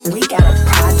We got a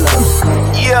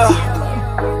problem. Yeah.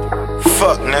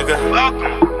 Fuck, nigga.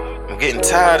 I'm getting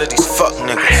tired of these fuck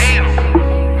niggas.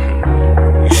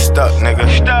 You stuck, nigga.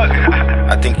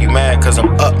 I think you mad cause I'm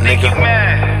up, nigga.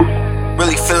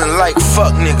 Really feeling like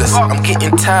fuck niggas. I'm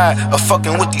getting tired of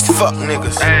fucking with these fuck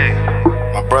niggas.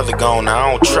 My brother gone, now I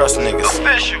don't trust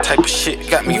niggas. Type of shit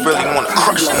got me really wanna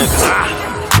crush niggas.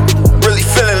 Really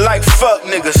feeling like fuck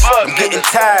niggas. I'm getting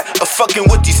tired of fucking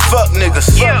with these fuck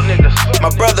niggas. My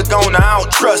brother gone, now I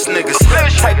don't trust niggas.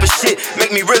 Type of shit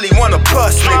make me really wanna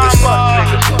bust niggas.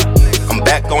 I'm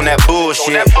back on that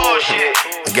bullshit.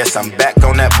 I guess I'm back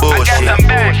on that bullshit.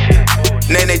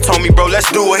 Then they told me, bro, let's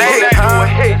do a hit,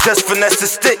 huh? Just finesse the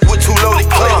stick with 2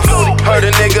 loaded clips. Heard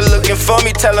a nigga looking for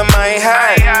me, tell him I ain't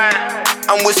high.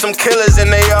 I'm with some killers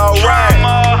and they all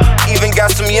right. Even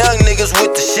got some young niggas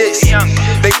with the shits.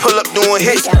 They pull up doing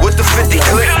hits with the 50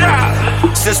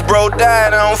 clip. Since bro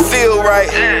died, I don't feel right.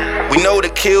 We know the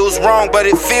kill's wrong, but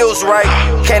it feels right.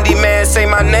 Candyman say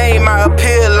my name, I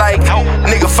appear like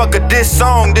nigga, fuck a diss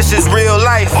song, this is real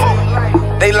life.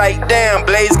 They like, damn,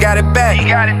 Blaze got it back.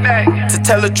 To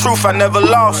tell the truth, I never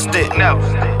lost it.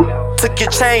 Took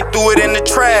your chain, threw it in the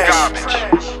trash.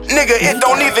 Nigga, it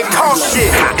don't even cost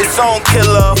shit. It's Zone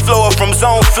Killer, flow from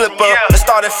Zone Flipper. I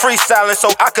started freestyling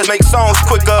so I could make songs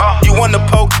quicker. You want to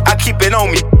poke, I keep it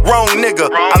on me. Wrong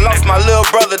nigga. I lost my little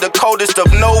brother the coldest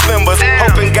of Novembers.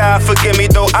 Hoping God forgive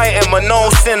me though I am a known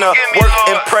sinner. Work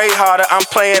and pray harder, I'm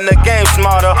playing the game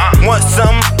smarter. Want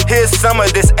some? Here's some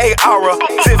of this 8-hour.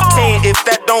 15, if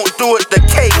that don't do it, the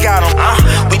K got 'em.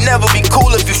 We never be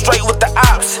cool if you straight with the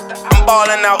ops. I'm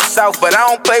ballin' out south, but I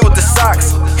don't play with the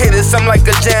socks. Hit it some like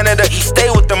a janitor, he stay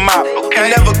with the mop. He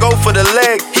never go for the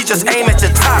leg, he just aim at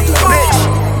your top,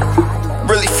 bitch.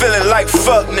 Really feeling like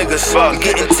fuck niggas. I'm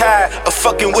getting tired of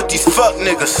fucking with these fuck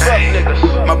niggas.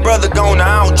 My brother gone,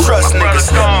 I don't trust niggas.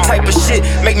 Type of shit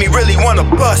make me really wanna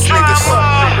bust niggas.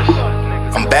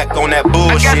 I'm back on that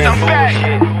bullshit.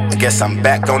 I guess I'm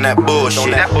back on that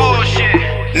bullshit.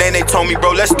 Then they told me,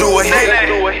 bro, let's do a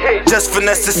hit. Just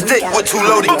finesse the stick with 2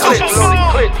 loaded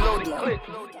clips.